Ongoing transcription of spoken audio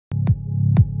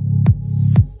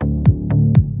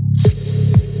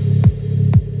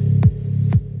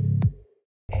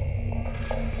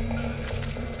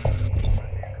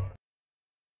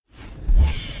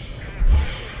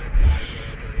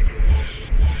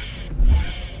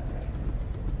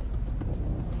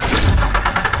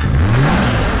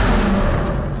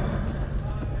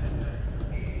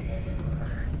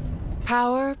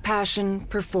Passion,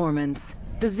 performance.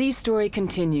 The Z story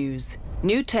continues.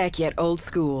 New tech yet old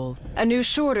school. A new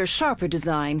shorter, sharper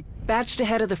design, batched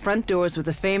ahead of the front doors with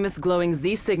the famous glowing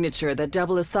Z signature that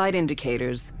double as side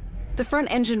indicators. The front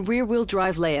engine rear-wheel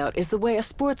drive layout is the way a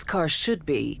sports car should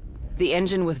be. The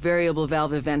engine with variable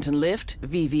valve event and lift,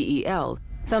 VVEL,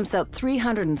 thumps out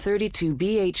 332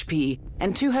 bhp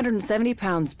and 270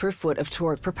 pounds per foot of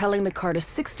torque, propelling the car to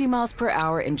 60 miles per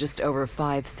hour in just over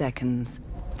 5 seconds.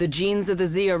 The genes of the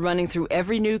Z are running through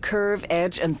every new curve,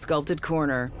 edge, and sculpted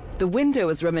corner. The window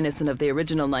is reminiscent of the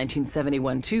original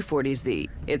 1971 240Z.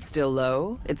 It's still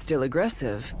low, it's still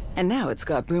aggressive, and now it's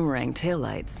got boomerang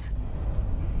taillights.